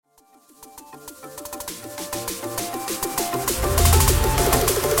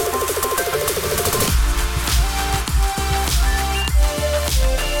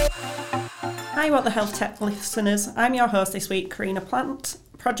What the HealthTech listeners, I'm your host this week, Corrina Plant,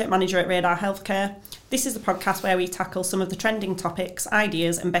 Project Manager at Radar Healthcare. This is the podcast where we tackle some of the trending topics,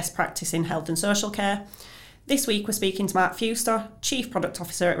 ideas and best practice in health and social care. This week we're speaking to Mark Fewster, Chief Product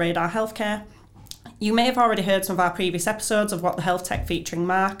Officer at Radar Healthcare. You may have already heard some of our previous episodes of What the HealthTech featuring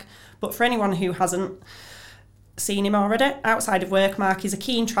Mark, but for anyone who hasn't seen him already, outside of work, Mark is a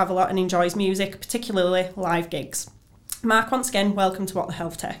keen traveller and enjoys music, particularly live gigs. Mark, once again, welcome to What the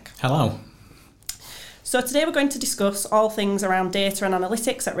HealthTech. Hello. So today we're going to discuss all things around data and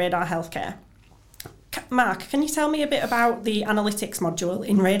analytics at Radar Healthcare. Mark, can you tell me a bit about the analytics module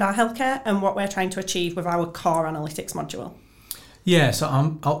in Radar Healthcare and what we're trying to achieve with our core analytics module? Yeah, so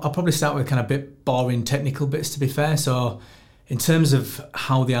I'll probably start with kind of a bit boring technical bits, to be fair. So in terms of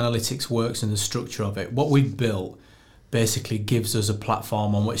how the analytics works and the structure of it, what we've built basically gives us a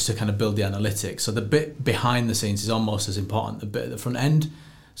platform on which to kind of build the analytics. So the bit behind the scenes is almost as important as the bit at the front end.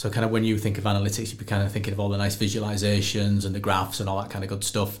 So kind of when you think of analytics, you'd be kind of thinking of all the nice visualizations and the graphs and all that kind of good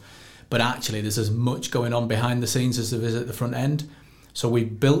stuff. But actually there's as much going on behind the scenes as there is at the front end. So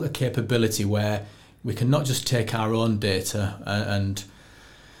we've built a capability where we can not just take our own data and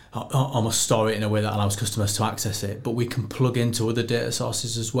almost store it in a way that allows customers to access it, but we can plug into other data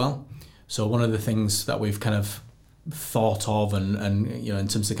sources as well. So one of the things that we've kind of thought of and you know, in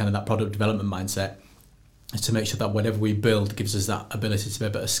terms of kind of that product development mindset is to make sure that whatever we build gives us that ability to be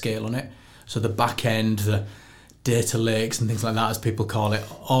able to scale on it. So the back end, the data lakes and things like that, as people call it,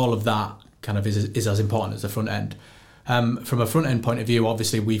 all of that kind of is as important as the front end. From a front end point of view,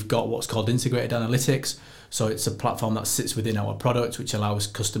 obviously we've got what's called integrated analytics. So it's a platform that sits within our product, which allows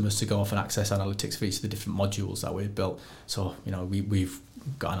customers to go off and access analytics for each of the different modules that we've built. So, you know, we've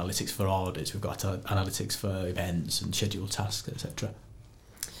got analytics for audits, we've got analytics for events and scheduled tasks, etc.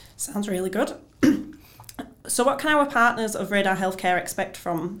 Sounds really good. So what can our partners of Radar Healthcare expect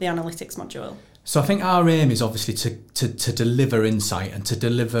from the analytics module? So I think our aim is obviously to deliver insight and to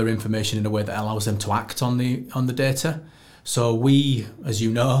deliver information in a way that allows them to act on the data. So we, as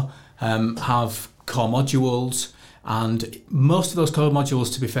you know, have core modules, and most of those core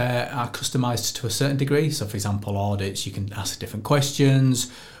modules, to be fair, are customised to a certain degree. So for example, audits, you can ask different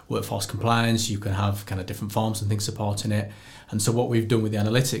questions. Workforce compliance, you can have kind of different forms and things supporting it. And so what we've done with the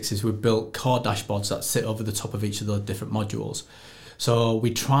analytics is we've built core dashboards that sit over the top of each of those different modules. So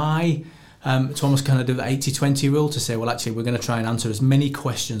we try to almost kind of do the 80-20 rule to say, well, actually, we're going to try and answer as many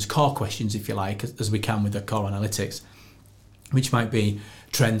questions, core questions, if you like, as we can with the core analytics, which might be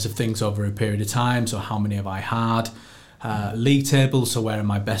trends of things over a period of time. So how many have I had? League tables, so where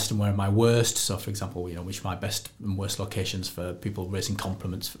am I best and where am I worst? So for example, you know, which are my best and worst locations for people raising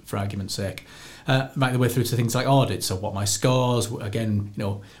compliments, for argument's sake. Right the way through to things like audits, so what my scores, again, you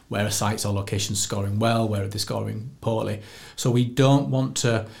know, where are sites or locations scoring well, where are they scoring poorly? So we don't want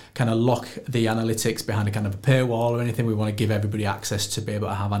to kind of lock the analytics behind a kind of a paywall or anything. We want to give everybody access to be able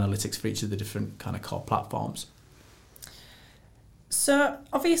to have analytics for each of the different kind of core platforms. So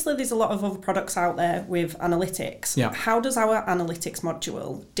obviously there's a lot of other products out there with analytics. Yeah. How does our analytics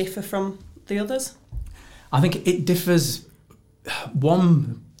module differ from the others? I think it differs,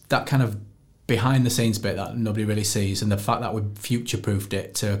 one, that kind of behind the scenes bit that nobody really sees, and the fact that we've future-proofed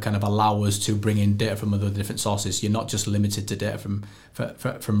it to kind of allow us to bring in data from other different sources. You're not just limited to data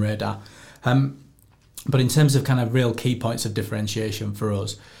from Radar. But in terms of kind of real key points of differentiation for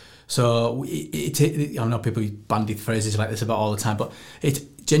us, so I know people bandy phrases like this about all the time, but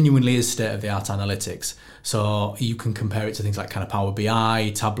it genuinely is state-of-the-art analytics. So you can compare it to things like kind of Power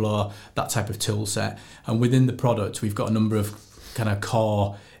BI, Tableau, that type of tool set. And within the product, we've got a number of kind of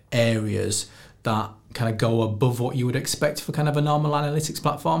core areas that kind of go above what you would expect for kind of a normal analytics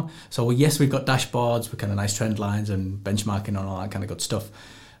platform. So yes, we've got dashboards with kind of nice trend lines and benchmarking and all that kind of good stuff.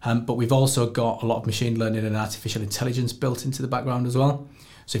 But we've also got a lot of machine learning and artificial intelligence built into the background as well.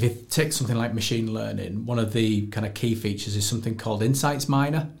 So if you take something like machine learning, one of the kind of key features is something called Insights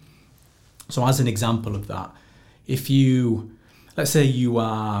Miner. So as an example of that, if you, let's say you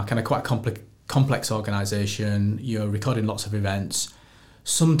are kind of quite a complex organisation, you're recording lots of events,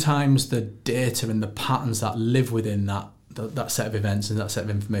 sometimes the data and the patterns that live within that set of events and that set of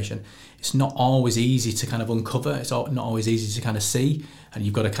information, it's not always easy to kind of uncover. It's not always easy to kind of see, and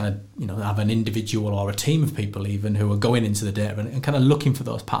you've got to kind of, you know, have an individual or a team of people even who are going into the data and kind of looking for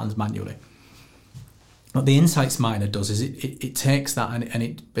those patterns manually. What the Insights Miner does is it takes that and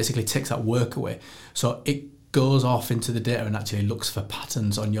it basically takes that work away. So it goes off into the data and actually looks for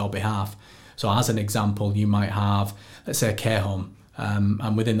patterns on your behalf. So as an example, you might have, let's say, a care home.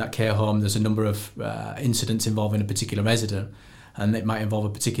 And within that care home, there's a number of incidents involving a particular resident. and it might involve a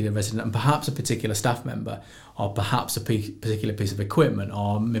particular resident and perhaps a particular staff member, or perhaps a particular piece of equipment,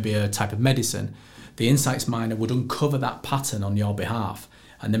 or maybe a type of medicine, the insights miner would uncover that pattern on your behalf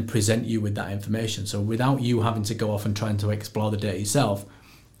and then present you with that information. So without you having to go off and trying to explore the data yourself,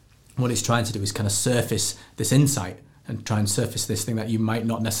 what it's trying to do is kind of surface this insight and try and surface this thing that you might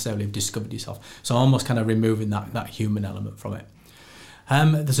not necessarily have discovered yourself. So almost kind of removing that human element from it.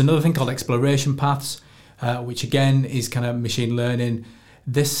 There's another thing called exploration paths, which again is kind of machine learning.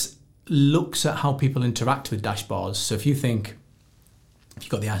 This looks at how people interact with dashboards. So if you think, if you've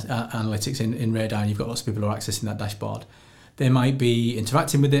got the analytics in Radar and you've got lots of people who are accessing that dashboard, they might be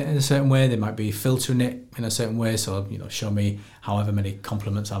interacting with it in a certain way, they might be filtering it in a certain way. So, show me however many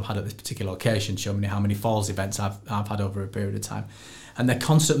compliments I've had at this particular location, show me how many falls events I've had over a period of time. And they're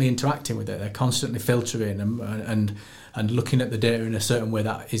constantly interacting with it, they're constantly filtering and looking at the data in a certain way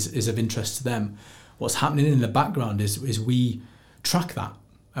that is of interest to them. What's happening in the background is we track that,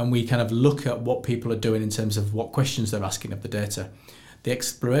 and we kind of look at what people are doing in terms of what questions they're asking of the data. The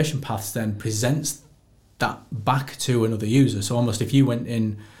exploration paths then presents that back to another user. So almost if you went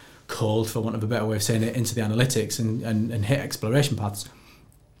in cold, for want of a better way of saying it, into the analytics and hit exploration paths,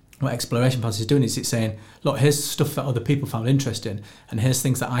 what exploration paths is doing is it's saying, look, here's stuff that other people found interesting, and here's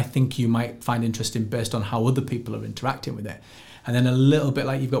things that I think you might find interesting based on how other people are interacting with it. And then a little bit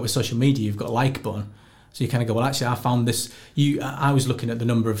like you've got with social media, you've got a like button. So you kind of go, well, actually, I found this. I was looking at the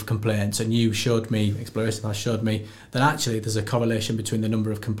number of complaints, and you showed me, exploration path showed me that actually there's a correlation between the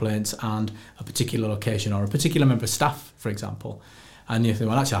number of complaints and a particular location or a particular member of staff, for example. And you think,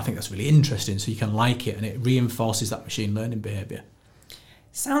 well, actually, I think that's really interesting. So you can like it, and it reinforces that machine learning behaviour.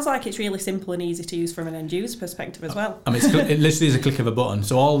 Sounds like it's really simple and easy to use from an end user perspective as well. I mean, it literally is a click of a button.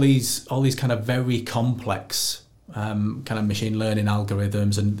 So all these kind of very complex kind of machine learning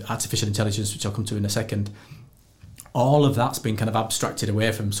algorithms and artificial intelligence, which I'll come to in a second, all of that's been kind of abstracted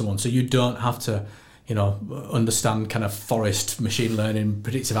away from someone. So you don't have to, understand kind of forest machine learning,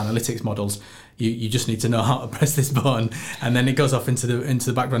 predictive analytics models. You just need to know how to press this button, and then it goes off into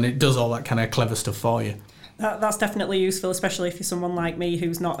the background. It does all that kind of clever stuff for you. That's definitely useful, especially if you're someone like me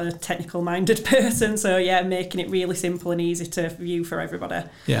who's not a technical-minded person. So yeah, making it really simple and easy to view for everybody.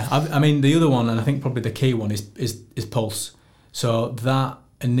 Yeah, I mean the other one, and I think probably the key one, is Pulse. So that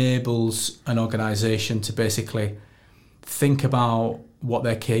enables an organisation to basically think about what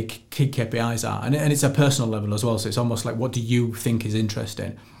their key KPIs are, and it's a personal level as well. So it's almost like, what do you think is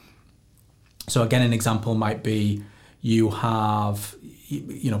interesting? So again, an example might be you have,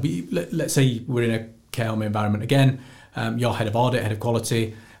 let's say we're in a care home environment again, you're head of audit, head of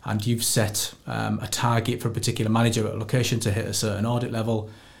quality, and you've set a target for a particular manager at a location to hit a certain audit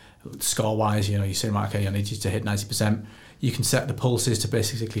level. Score-wise, you say, right, okay, I need you to hit 90%. You can set the pulses to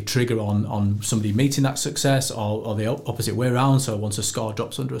basically trigger on somebody meeting that success, or the opposite way around. So once a score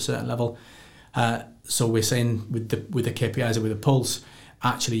drops under a certain level, so we're saying with the KPIs or with the pulse,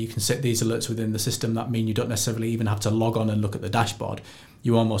 actually you can set these alerts within the system that mean you don't necessarily even have to log on and look at the dashboard.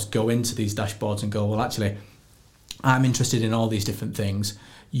 You almost go into these dashboards and go, well, actually, I'm interested in all these different things.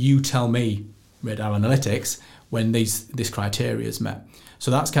 You tell me, Radar Analytics, when this criteria is met.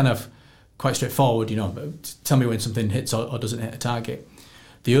 So that's kind of quite straightforward, tell me when something hits or doesn't hit a target.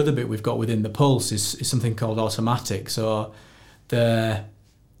 The other bit we've got within the Pulse is something called automatic. So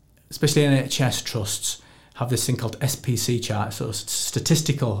especially NHS trusts have this thing called SPC charts, so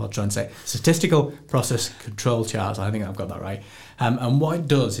statistical process control charts. I think I've got that right. And what it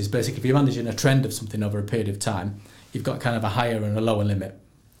does is basically, if you're managing a trend of something over a period of time, you've got kind of a higher and a lower limit.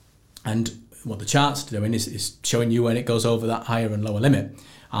 And what the charts are doing is showing you when it goes over that higher and lower limit.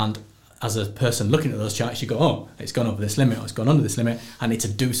 And as a person looking at those charts, you go, oh, it's gone over this limit, or it's gone under this limit, I need to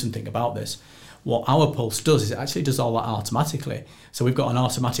do something about this. What our Pulse does is it actually does all that automatically. So we've got an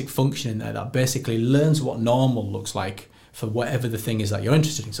automatic function in there that basically learns what normal looks like for whatever the thing is that you're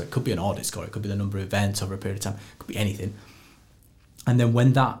interested in. So it could be an audit score, it could be the number of events over a period of time, it could be anything. And then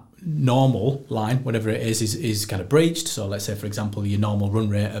when that normal line, whatever it is kind of breached, so let's say, for example, your normal run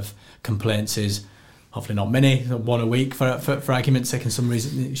rate of complaints is hopefully not many, one a week for argument's sake, and some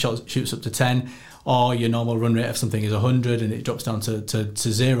reason it shoots up to 10, or your normal run rate of something is 100 and it drops down to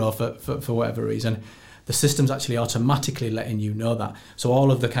 0 for whatever reason, the system's actually automatically letting you know that. So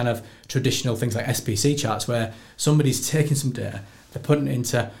all of the kind of traditional things like SPC charts, where somebody's taking some data, they're putting it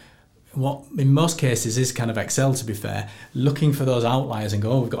into what in most cases is kind of Excel, to be fair, looking for those outliers and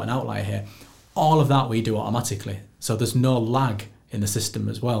go, oh, we've got an outlier here. All of that we do automatically. So there's no lag in the system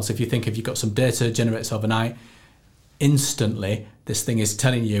as well. So if you've got some data generates overnight, instantly this thing is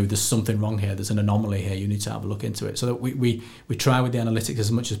telling you there's something wrong here, there's an anomaly here, you need to have a look into it. So that we try with the analytics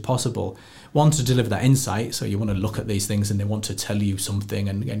as much as possible. One, to deliver that insight, so you want to look at these things and they want to tell you something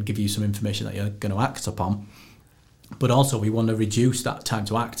and give you some information that you're going to act upon. But also we want to reduce that time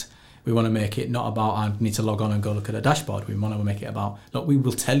to act. We want to make it not about, I need to log on and go look at a dashboard. We want to make it about, look, we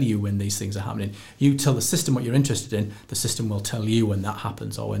will tell you when these things are happening. You tell the system what you're interested in, the system will tell you when that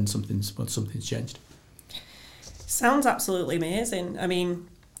happens or when something's changed. Sounds absolutely amazing. I mean,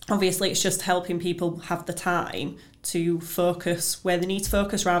 obviously it's just helping people have the time to focus where they need to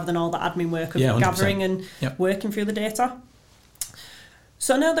focus rather than all the admin work of gathering and working through the data.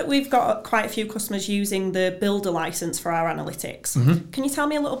 So I know that we've got quite a few customers using the builder license for our analytics. Mm-hmm. Can you tell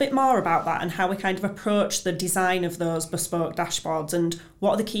me a little bit more about that and how we kind of approach the design of those bespoke dashboards, and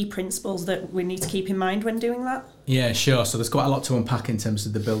what are the key principles that we need to keep in mind when doing that? Yeah, sure. So there's quite a lot to unpack in terms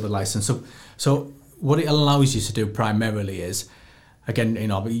of the builder license. So what it allows you to do primarily is, again,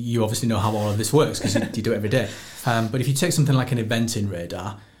 you obviously know how all of this works because you do it every day. But if you take something like an event in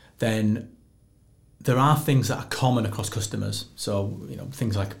Radar, then there are things that are common across customers. So,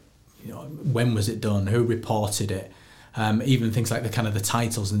 things like, when was it done? Who reported it? Even things like the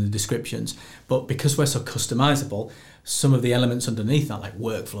titles and the descriptions. But because we're so customizable, some of the elements underneath that, like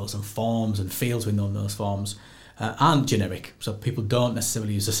workflows and forms and fields within those forms, aren't generic. So people don't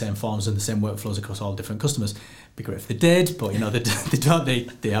necessarily use the same forms and the same workflows across all different customers. It'd be great if they did, but they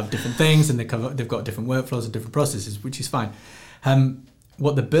don't. They have different things and they've got different workflows and different processes, which is fine.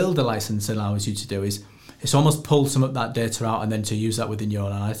 What the builder license allows you to do is it's almost pull some of that data out and then to use that within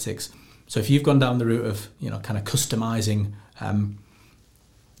your analytics. So if you've gone down the route of customizing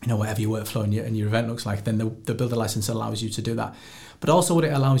whatever your workflow and your event looks like, then the builder license allows you to do that. But also what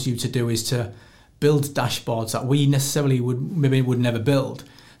it allows you to do is to build dashboards that we necessarily would never build.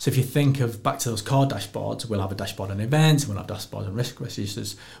 So if you think of back to those core dashboards, we'll have a dashboard on events, we'll have dashboards on risk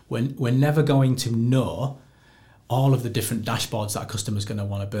registers. We're never going to know all of the different dashboards that a customer's going to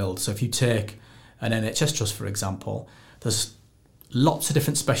want to build. So if you take an NHS trust, for example, there's lots of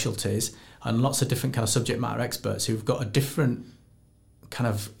different specialties and lots of different kind of subject matter experts who've got a different kind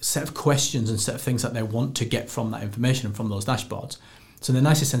of set of questions and set of things that they want to get from that information and from those dashboards. So in the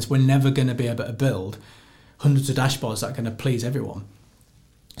nicest sense, we're never going to be able to build hundreds of dashboards that are going to please everyone.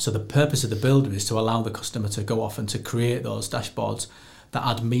 So the purpose of the builder is to allow the customer to go off and to create those dashboards that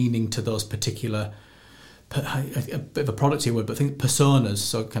add meaning to those particular, a bit of a producty word, but think personas,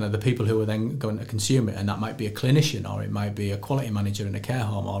 so kind of the people who are then going to consume it, and that might be a clinician, or it might be a quality manager in a care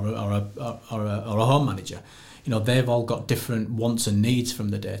home, or a home manager. They've all got different wants and needs from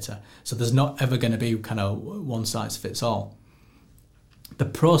the data, so there's not ever going to be kind of one size fits all. The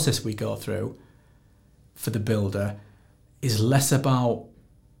process we go through for the builder is less about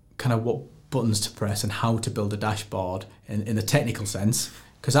kind of what buttons to press and how to build a dashboard in the technical sense.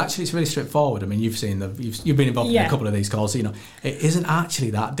 Because actually it's really straightforward. I mean, you've seen you've been involved in a couple of these calls. It isn't actually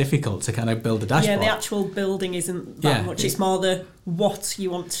that difficult to kind of build a dashboard. Yeah, the actual building isn't that much. It's more the what you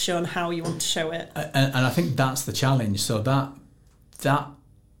want to show and how you want to show it. And I think that's the challenge. So that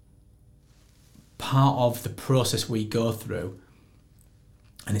part of the process we go through,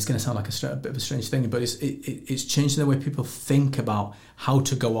 and it's going to sound like a bit of a strange thing, but it's changing the way people think about how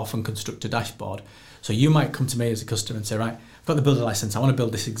to go off and construct a dashboard. So you might come to me as a customer and say, right, I've got the builder license, I want to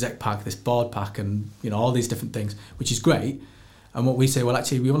build this exec pack, this board pack, and all these different things, which is great. And what we say, well,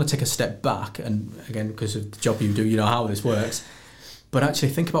 actually, we want to take a step back, and again, because of the job you do, you know how this works, but actually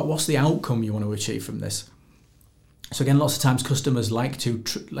think about what's the outcome you want to achieve from this. So again, lots of times customers like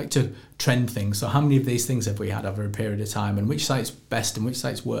to trend things. So how many of these things have we had over a period of time, and which site's best and which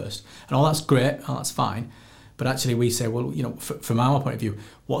site's worst? And all that's great, all that's fine. But actually we say, well, from our point of view,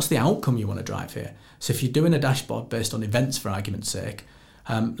 what's the outcome you want to drive here? So if you're doing a dashboard based on events, for argument's sake,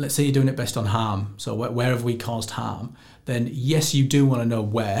 let's say you're doing it based on harm. So where have we caused harm? Then yes, you do want to know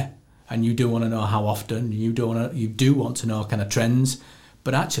where, and you do want to know how often. You do want to know kind of trends.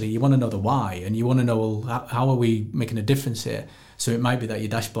 But actually, you want to know the why, and you want to know, well, how are we making a difference here? So it might be that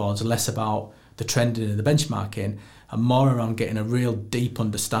your dashboards are less about the trending and the benchmarking, and more around getting a real deep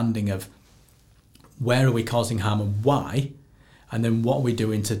understanding of where are we causing harm and why, and then what are we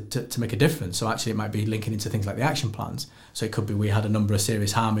doing to make a difference. So actually, it might be linking into things like the action plans. So it could be we had a number of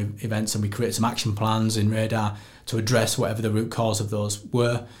serious harm events, and we created some action plans in Radar to address whatever the root cause of those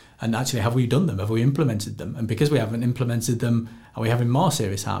were. And actually, have we done them? Have we implemented them? And because we haven't implemented them, are we having more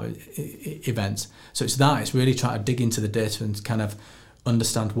serious harm events? So it's really trying to dig into the data and kind of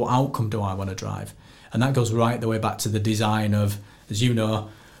understand what outcome do I want to drive. And that goes right the way back to the design of, as you know,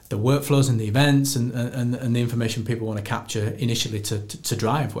 the workflows and the events and the information people want to capture initially to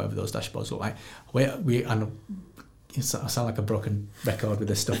drive whatever those dashboards look like. I sound like a broken record with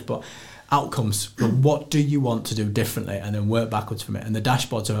this stuff, but outcomes. Well, what do you want to do differently, and then work backwards from it. And the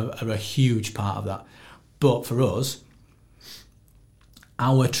dashboards are a huge part of that. But for us,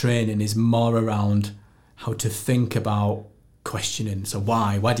 our training is more around how to think about questioning. So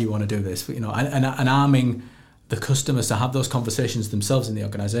why do you want to do this? And arming the customers to have those conversations themselves in the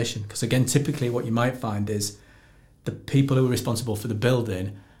organisation. Because again, typically what you might find is the people who are responsible for the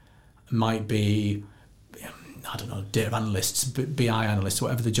building might be, I don't know, data analysts, BI analysts,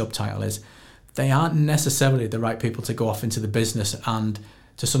 whatever the job title is. They aren't necessarily the right people to go off into the business and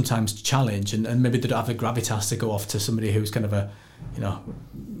to sometimes challenge, and maybe they don't have the gravitas to go off to somebody who's kind of a,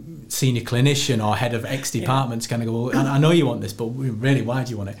 senior clinician or head of X department to kind of go, well, I know you want this, but really, why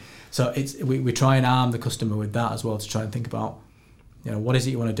do you want it? So we try and arm the customer with that as well, to try and think about, what is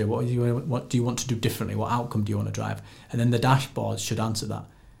it you want to do? What do you want to do differently? What outcome do you want to drive? And then the dashboards should answer that.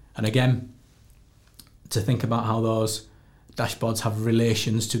 And again, to think about how those dashboards have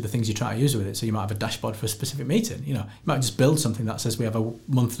relations to the things you try to use with it. So you might have a dashboard for a specific meeting. You might just build something that says we have a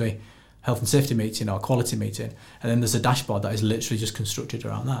monthly health and safety meeting or a quality meeting, and then there's a dashboard that is literally just constructed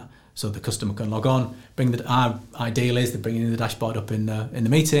around that. So the customer can log on, our ideal is they're bringing the dashboard up in the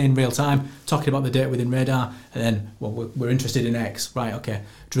meeting in real time, talking about the data within Radar, and then, well, we're interested in X, right? Okay,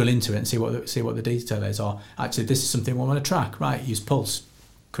 drill into it and see what the detail is, or actually this is something we want to track, right? Use Pulse,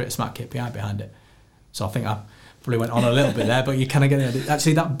 create a smart KPI behind it. So I think I probably went on a little bit there, but you kind of get it.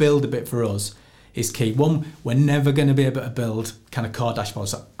 Actually, that build a bit for us is key. One, we're never going to be able to build kind of core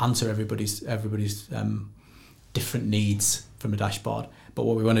dashboards that answer everybody's different needs from a dashboard. But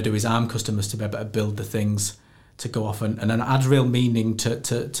what we want to do is arm customers to be able to build the things to go off and then add real meaning to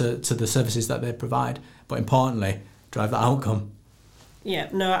the services that they provide. But importantly, drive that outcome. Yeah,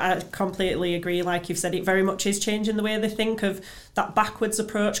 no, I completely agree. Like you've said, it very much is changing the way they think of that backwards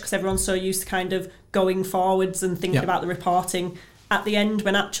approach, because everyone's so used to kind of going forwards and thinking about the reporting at the end,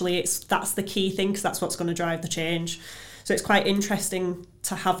 when actually that's the key thing, because that's what's going to drive the change. So it's quite interesting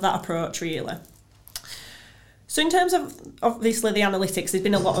to have that approach, really. So in terms of, obviously, the analytics, there's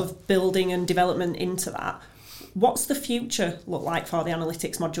been a lot of building and development into that. What's the future look like for the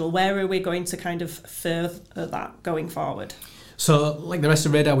analytics module? Where are we going to kind of further that going forward? So like the rest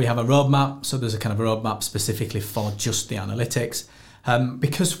of Radar, we have a roadmap. So there's a kind of a roadmap specifically for just the analytics.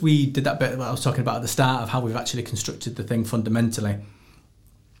 Because we did that bit that I was talking about at the start of how we've actually constructed the thing fundamentally,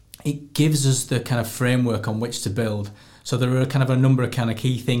 it gives us the kind of framework on which to build. So there are kind of a number of kind of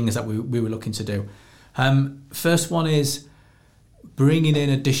key things that we were looking to do. First one is bringing in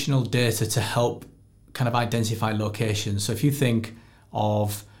additional data to help kind of identify locations. So if you think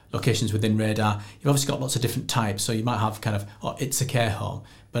of locations within Radar, you've obviously got lots of different types. So you might have kind of, it's a care home,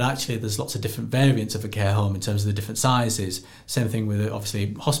 but actually there's lots of different variants of a care home in terms of the different sizes. Same thing with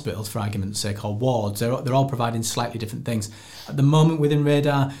obviously hospitals, for argument's sake, or wards. They're all providing slightly different things. At the moment within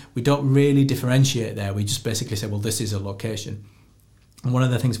Radar, we don't really differentiate there. We just basically say, well, this is a location. And one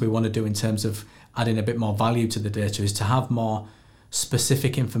of the things we want to do in terms of adding a bit more value to the data is to have more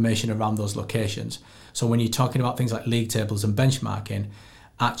specific information around those locations. So when you're talking about things like league tables and benchmarking,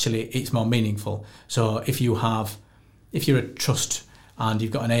 actually it's more meaningful. So if you're a trust and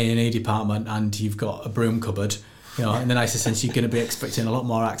you've got an A&E department and you've got a broom cupboard, in the nicest sense, you're going to be expecting a lot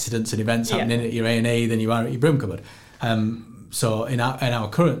more accidents and events happening at your A&E than you are at your broom cupboard. So in our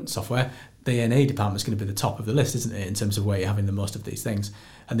current software, the A&E department is going to be the top of the list, isn't it, in terms of where you're having the most of these things.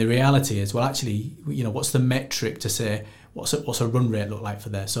 And the reality is, well, actually, what's the metric to say what's a run rate look like for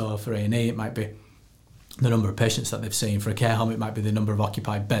there? So for A&E, it might be the number of patients that they've seen. For a care home, it might be the number of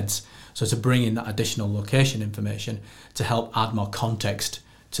occupied beds. So to bring in that additional location information to help add more context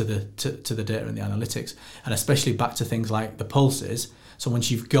to the data and the analytics, and especially back to things like the pulses. So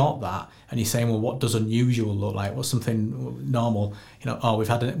once you've got that and you're saying, well, what does unusual look like? What's something normal? We've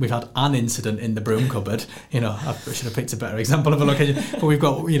had an incident in the broom cupboard. I should have picked a better example of a location, but we've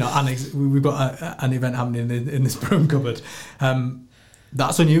got an event happening in this broom cupboard.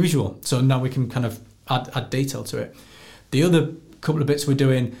 That's unusual. So now we can kind of add detail to it. The other couple of bits we're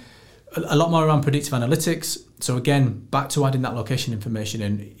doing a lot more around predictive analytics. So again, back to adding that location information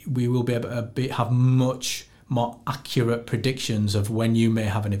in, we will be able to have much more accurate predictions of when you may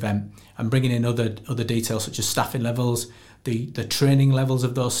have an event, and bringing in other details such as staffing levels, the training levels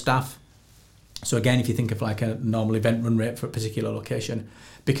of those staff. So again, if you think of like a normal event run rate for a particular location,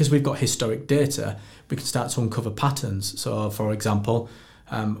 because we've got historic data, we can start to uncover patterns. So for example,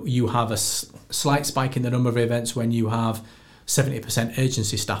 you have a slight spike in the number of events when you have 70%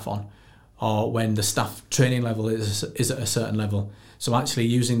 agency staff on, or when the staff training level is at a certain level. So actually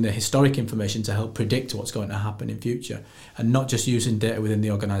using the historic information to help predict what's going to happen in future, and not just using data within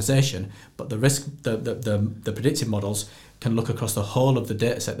the organisation, but the predictive models can look across the whole of the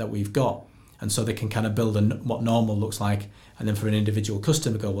data set that we've got. And so they can kind of build what normal looks like, and then for an individual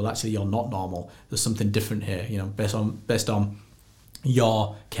customer go, well, actually you're not normal. There's something different here, based on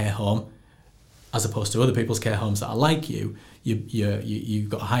your care home, as opposed to other people's care homes that are like you've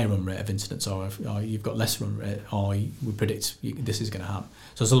got a higher run rate of incidents, or you've got less run rate, or we predict this is going to happen.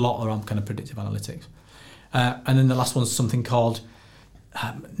 So there's a lot around kind of predictive analytics. And then the last one's something called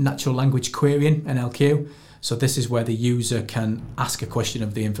natural language querying, NLQ. So this is where the user can ask a question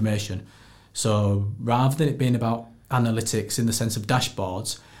of the information. So rather than it being about analytics in the sense of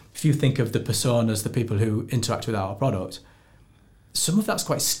dashboards, if you think of the personas, the people who interact with our product, some of that's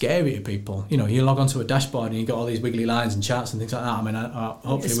quite scary to people. You log onto a dashboard and you've got all these wiggly lines and charts and things like that. I mean,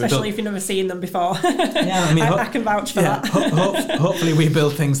 hopefully especially if you've never seen them before. Yeah, I mean, I can vouch for that. Hopefully we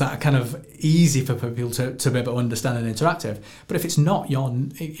build things that are kind of easy for people to be able to understand and interactive. But if it's not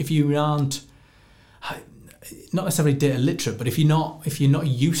if you aren't not necessarily data literate, but if you're not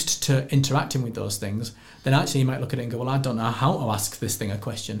used to interacting with those things, then actually you might look at it and go, well, I don't know how to ask this thing a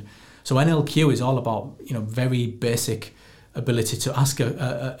question. So NLQ is all about very basic ability to ask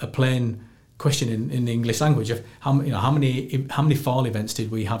a plain question in the English language of how many fall events did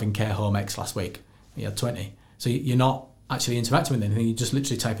we have in care home X last week? You had 20. So you're not actually interacting with anything. You're just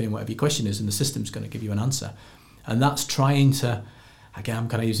literally typing in whatever your question is, and the system's going to give you an answer. And that's trying to, again, I'm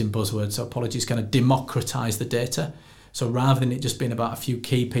kind of using buzzwords, so apologies, kind of democratize the data. So rather than it just being about a few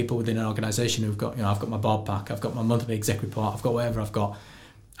key people within an organisation who've got, I've got my board pack, I've got my monthly exec report, I've got whatever I've got.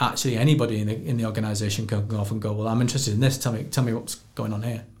 Actually, anybody in the organisation can go off and go, well, I'm interested in this. Tell me what's going on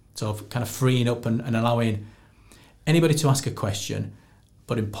here. So kind of freeing up and allowing anybody to ask a question,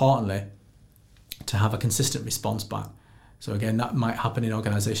 but importantly, to have a consistent response back. So again, that might happen in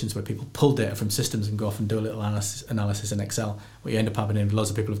organisations where people pull data from systems and go off and do a little analysis in Excel. What you end up having is loads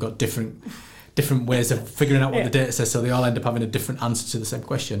of people who've got different ways of figuring out what the data says, so they all end up having a different answer to the same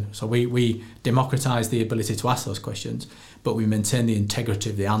question. So we democratise the ability to ask those questions, but we maintain the integrity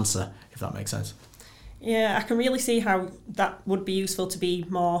of the answer, if that makes sense. Yeah, I can really see how that would be useful to be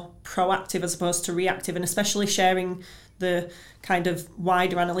more proactive as opposed to reactive, and especially sharing the kind of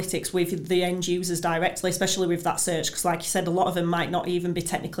wider analytics with the end users directly, especially with that search, because like you said, a lot of them might not even be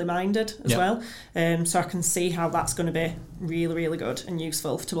technically minded as well. So I can see how that's going to be really, really good and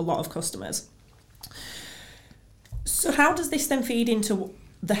useful to a lot of customers. So how does this then feed into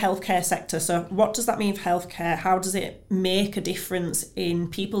the healthcare sector? So what does that mean for healthcare? How does it make a difference in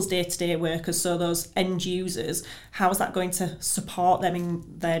people's day-to-day workers, so those end users? How is that going to support them in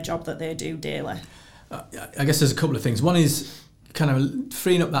their job that they do daily? I guess there's a couple of things. One is kind of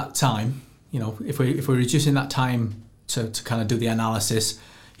freeing up that time. If we're reducing that time to kind of do the analysis,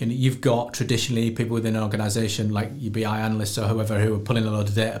 you've got traditionally people within an organisation like your BI analysts or whoever who are pulling a load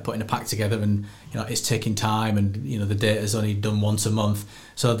of data, putting a pack together, and it's taking time, and the data is only done once a month.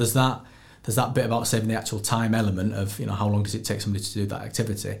 So there's that bit about saving the actual time element of how long does it take somebody to do that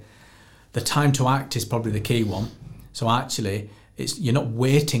activity. The time to act is probably the key one. So actually, you're not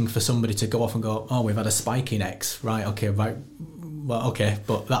waiting for somebody to go off and go, oh, we've had a spike in X, right? Okay, right. Well, okay,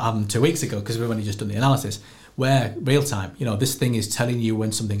 but that happened 2 weeks ago because we've only just done the analysis. Where real time, this thing is telling you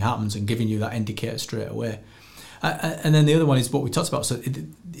when something happens and giving you that indicator straight away. And then the other one is what we talked about. So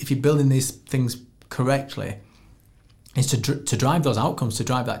if you're building these things correctly, is to drive those outcomes, to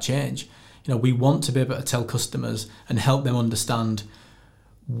drive that change. We want to be able to tell customers and help them understand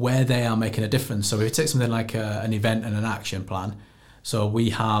where they are making a difference. So if you take something like an event and an action plan, so we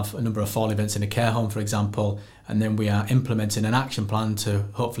have a number of fall events in a care home, for example, and then we are implementing an action plan to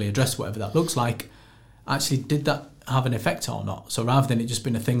hopefully address whatever that looks like. Actually, did that have an effect or not? So rather than it just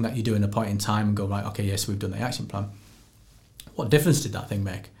being a thing that you do in a point in time and go, right, okay, yes, we've done the action plan, what difference did that thing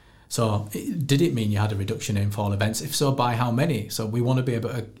make? So did it mean you had a reduction in fall events? If so, by how many? So we want to be able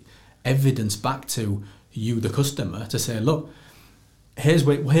to evidence back to you, the customer, to say, look, here's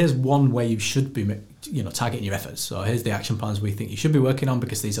one way you should be targeting your efforts. So here's the action plans we think you should be working on,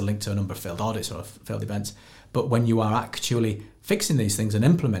 because these are linked to a number of failed audits or failed events. But when you are actually fixing these things and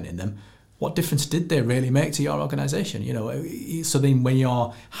implementing them, what difference did they really make to your organisation? So then when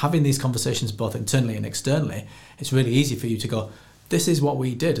you're having these conversations both internally and externally, it's really easy for you to go, this is what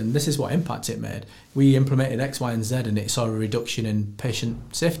we did and this is what impact it made. We implemented X, Y, and Z and it saw a reduction in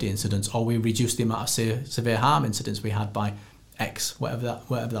patient safety incidents, or we reduced the amount of severe harm incidents we had by X, whatever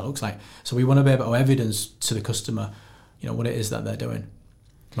that looks like. So we want to be able to evidence to the customer, what it is that they're doing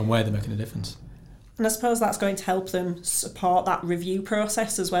and where they're making a difference. And I suppose that's going to help them support that review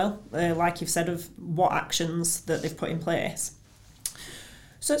process as well, like you've said, of what actions that they've put in place.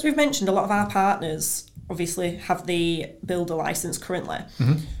 So as we've mentioned, a lot of our partners obviously have the builder license currently.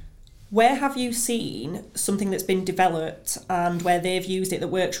 Where have you seen something that's been developed and where they've used it that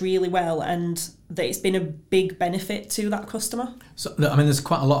works really well and that it's been a big benefit to that customer? So, I mean, there's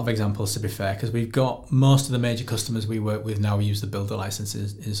quite a lot of examples, to be fair, because we've got most of the major customers we work with now use the builder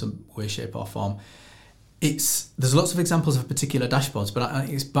licenses in some way, shape or form. There's lots of examples of particular dashboards, but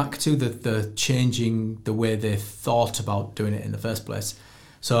it's back to the changing the way they thought about doing it in the first place.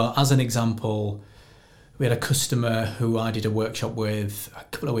 So as an example, we had a customer who I did a workshop with a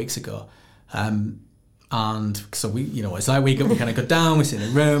couple of weeks ago. And so we, it's like we kind of go down, we sit in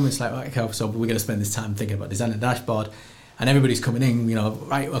a room, it's like, okay, so we're going to spend this time thinking about designing a dashboard. And everybody's coming in,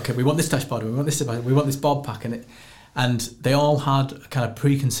 right, okay, we want this dashboard, we want this board pack. And they all had a kind of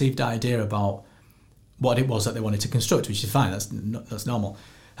preconceived idea about what it was that they wanted to construct, which is fine, that's normal.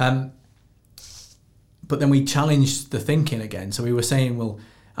 But then we challenged the thinking again. So we were saying, well,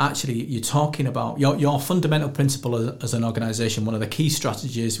 actually, you're talking about your fundamental principle as an organisation. One of the key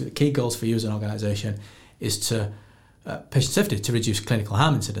strategies, the key goals for you as an organisation is to patient safety, to reduce clinical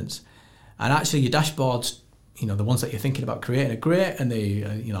harm incidents. And actually, your dashboards, the ones that you're thinking about creating are great, and they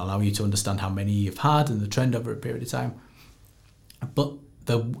allow you to understand how many you've had and the trend over a period of time. But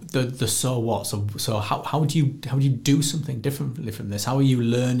the so what? So how would you do something differently from this? How are you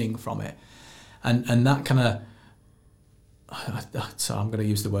learning from it? And that kind of, so I'm going to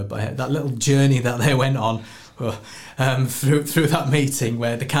use the word by head, that little journey that they went on through that meeting,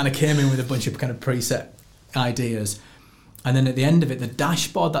 where they kind of came in with a bunch of kind of preset ideas, and then at the end of it, the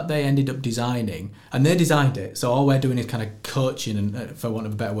dashboard that they ended up designing, and they designed it, so all we're doing is kind of coaching, and for want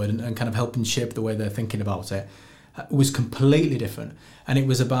of a better word, and kind of helping shape the way they're thinking about it, was completely different. And it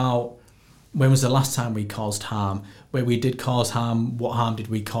was about, when was the last time we caused harm, where we did cause harm, what harm did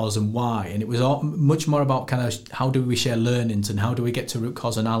we cause and why. And it was all much more about kind of how do we share learnings, and how do we get to root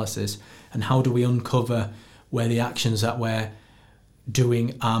cause analysis, and how do we uncover where the actions that we're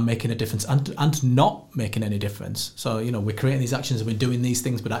doing are making a difference and not making any difference. So, we're creating these actions and we're doing these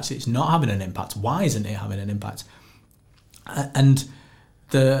things, but actually it's not having an impact. Why isn't it having an impact? And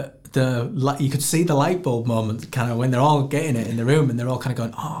you could see the light bulb moment kind of when they're all getting it in the room, and they're all kind of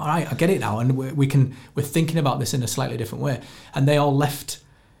going, oh, all right, I get it now, and we're thinking about this in a slightly different way. And they all left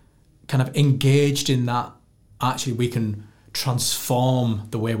kind of engaged in that, actually we can transform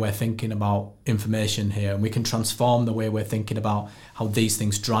the way we're thinking about information here, and we can transform the way we're thinking about how these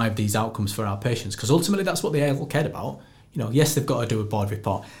things drive these outcomes for our patients, because ultimately that's what they all cared about. Yes, they've got to do a board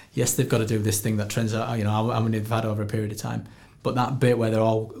report, yes, they've got to do this thing that turns out, how many they've had over a period of time. But that bit where they're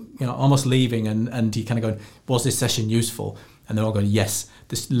all, almost leaving, and you kind of going, was this session useful? And they're all going, yes,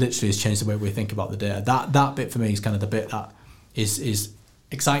 this literally has changed the way we think about the data. That bit for me is kind of the bit that is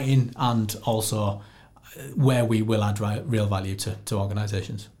exciting, and also where we will add real value to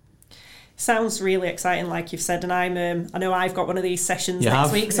organisations. Sounds really exciting, like you've said, and I know I've got one of these sessions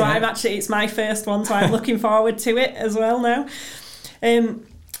next week, so yeah. It's my first one, so I'm looking forward to it as well now.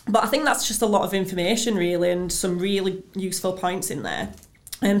 But I think that's just a lot of information, really, and some really useful points in there.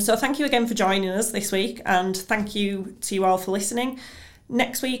 So thank you again for joining us this week, and thank you to you all for listening.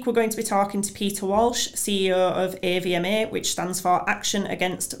 Next week, we're going to be talking to Peter Walsh, CEO of AVMA, which stands for Action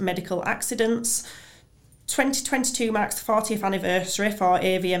Against Medical Accidents. 2022 marks the 40th anniversary for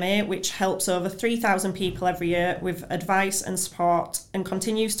AVMA, which helps over 3,000 people every year with advice and support, and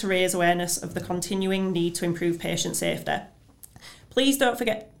continues to raise awareness of the continuing need to improve patient safety. Please don't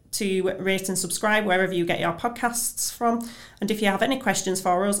forget to rate and subscribe wherever you get your podcasts from. And if you have any questions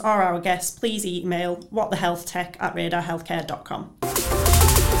for us or our guests, please email whatthehealthtech@radarhealthcare.com.